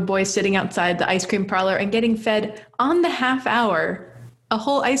 13-year-old boy sitting outside the ice cream parlor and getting fed on the half hour a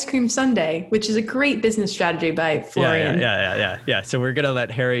whole ice cream sundae, which is a great business strategy by Florian. Yeah. So we're going to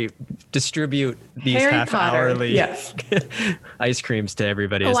let Harry distribute these half-hourly ice creams to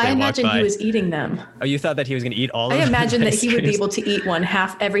everybody as they walk by. I imagine he was eating them. Oh, you thought that he was going to eat all of them? I imagine that he would be able to eat one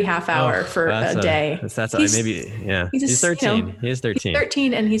every half hour for a day. He's 13. He is 13. He's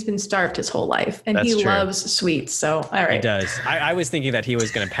 13 and he's been starved his whole life. And he loves sweets. So, all right. He does. I was thinking that he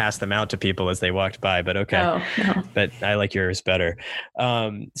was going to pass them out to people as they walked by, but okay. Oh, no. But I like yours better.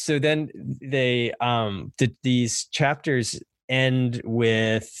 So then these chapters end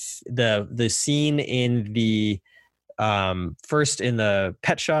with the scene in the first in the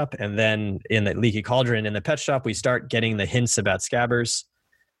pet shop and then in the Leaky Cauldron. In the pet shop, we start getting the hints about Scabbers,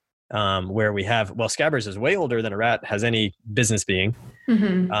 where we have, Scabbers is way older than a rat has any business being.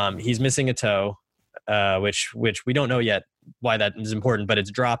 Mm-hmm. He's missing a toe, which we don't know yet why that is important, but it's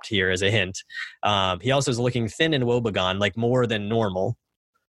dropped here as a hint. He also is looking thin and woebegone, like more than normal.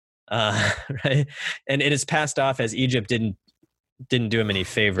 Right. And it is passed off as Egypt didn't do him any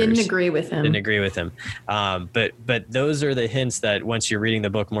favors. Didn't agree with him. But those are the hints that once you're reading the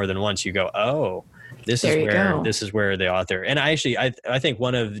book more than once, you go, oh, this is where the author, and I think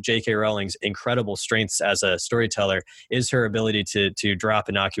one of J.K. Rowling's incredible strengths as a storyteller is her ability to drop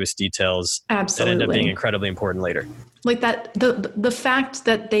innocuous details that end up being incredibly important later. Like that, the fact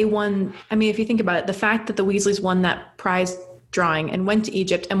that they won, if you think about it, the fact that the Weasleys won that prize drawing and went to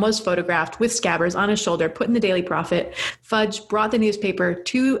Egypt and was photographed with Scabbers on his shoulder, put in the Daily Prophet. Fudge brought the newspaper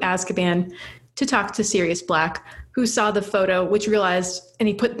to Azkaban to talk to Sirius Black. who saw the photo, which realized, and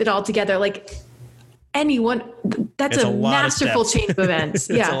he put it all together. Like anyone, that's a masterful chain of events.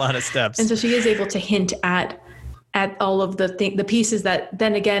 It's a lot of steps. And so she is able to hint at all of the pieces that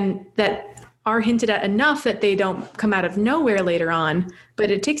then again, that are hinted at enough that they don't come out of nowhere later on, but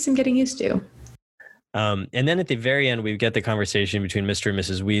it takes some getting used to. And then at the very end, we get the conversation between Mr. and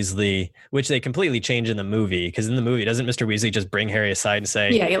Mrs. Weasley, which they completely change in the movie. Because in the movie, doesn't Mr. Weasley just bring Harry aside and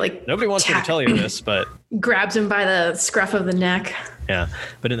say, yeah, like nobody wants me to tell you this, but grabs him by the scruff of the neck. Yeah.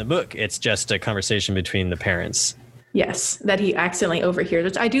 But in the book, it's just a conversation between the parents. Yes, that he accidentally overhears,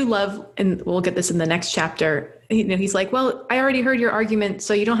 which I do love. And we'll get this in the next chapter. He's like, well, I already heard your argument,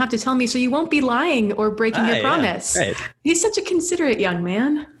 so you don't have to tell me, so you won't be lying or breaking your promise. Yeah, right. He's such a considerate young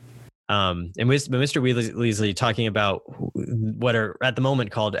man. And with Mr. Weasley talking about what are at the moment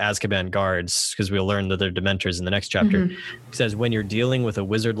called Azkaban guards, because we'll learn that they're Dementors in the next chapter. He says, when you're dealing with a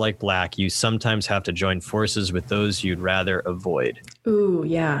wizard like Black, you sometimes have to join forces with those you'd rather avoid. Ooh,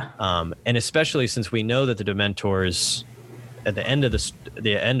 yeah. And especially since we know that the Dementors, at the end of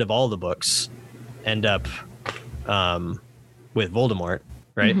the end of all the books, end up with Voldemort,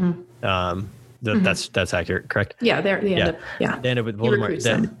 right? That's accurate, correct? Yeah, they end up. Yeah, they end up with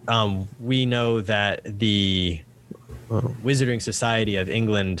Voldemort. We know that the Wizarding Society of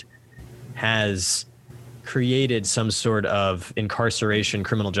England has created some sort of incarceration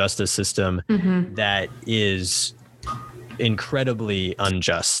criminal justice system that is incredibly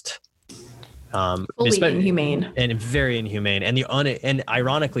unjust, fully inhumane, and very inhumane. And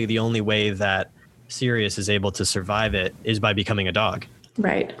ironically, the only way that Sirius is able to survive it is by becoming a dog.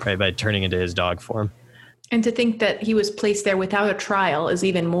 Right, by turning into his dog form. And to think that he was placed there without a trial is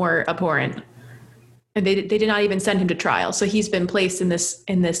even more abhorrent. And they did not even send him to trial. So he's been placed in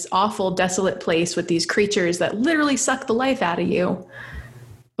this awful, desolate place with these creatures that literally suck the life out of you.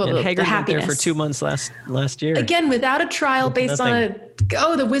 Well, and Hagrid went there for 2 months last year. Again, without a trial based on the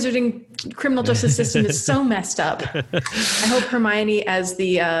Wizarding criminal justice system is so messed up. I hope Hermione, as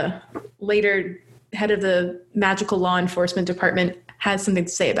the later head of the magical law enforcement department, has something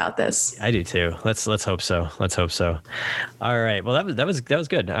to say about this. I do too. Let's hope so. Let's hope so. All right. Well, that was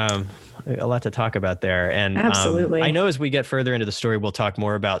good. A lot to talk about there. And absolutely. I know as we get further into the story, we'll talk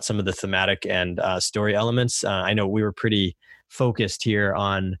more about some of the thematic and story elements. I know we were pretty focused here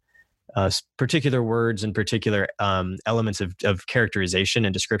on particular words and particular elements of characterization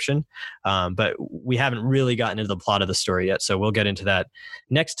and description. But we haven't really gotten into the plot of the story yet. So we'll get into that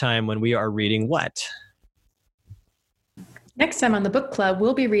next time when we are reading what? Next time on the book club,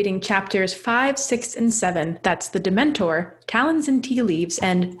 we'll be reading chapters 5, 6, and 7. That's The Dementor, Talons and Tea Leaves,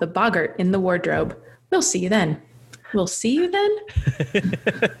 and The Boggart in the Wardrobe. We'll see you then. We'll see you then?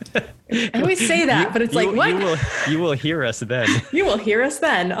 I always say that, but it's like, what? You will hear us then. You will hear us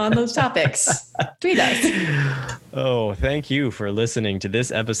then on those topics. Tweet us. Oh, thank you for listening to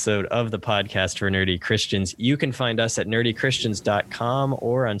this episode of the podcast for Nerdy Christians. You can find us at nerdychristians.com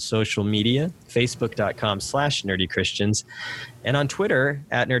or on social media, facebook.com/nerdychristians, and on Twitter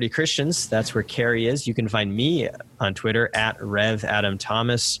at Nerdy Christians. That's where Carrie is. You can find me on Twitter at Rev Adam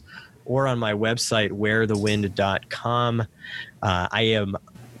Thomas, or on my website, wherethewind.com. I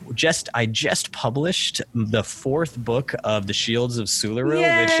just published the 4th book of the Shields of Suluru,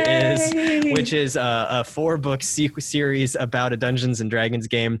 which is a 4-book series about a Dungeons and Dragons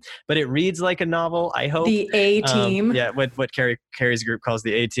game, but it reads like a novel, I hope. The A-Team. What Carrie's group calls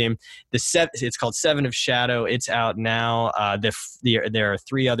the A-Team. It's called Seven of Shadow. It's out now. There are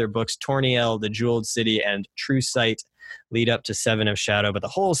 3 other books, Torniel, The Jeweled City, and True Sight, lead up to Seven of Shadow, but the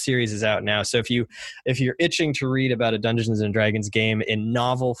whole series is out now. So if you're itching to read about a Dungeons and Dragons game in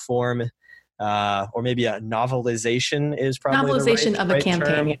novel form, or maybe a novelization is probably novelization of a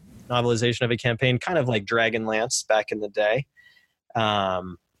campaign. Novelization of a campaign, kind of like Dragonlance back in the day.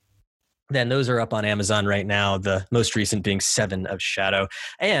 Then those are up on Amazon right now, the most recent being Seven of Shadow.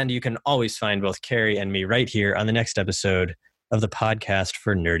 And you can always find both Carrie and me right here on the next episode of the podcast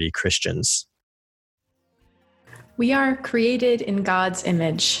for Nerdy Christians. We are created in God's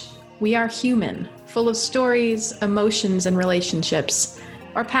image. We are human, full of stories, emotions, and relationships.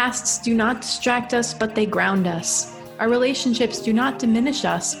 Our pasts do not distract us, but they ground us. Our relationships do not diminish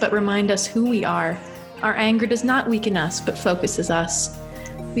us, but remind us who we are. Our anger does not weaken us, but focuses us.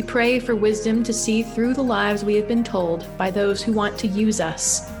 We pray for wisdom to see through the lives we have been told by those who want to use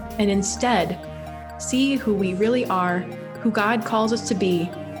us, and instead, see who we really are, who God calls us to be,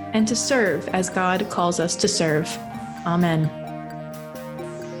 and to serve as God calls us to serve. Amen.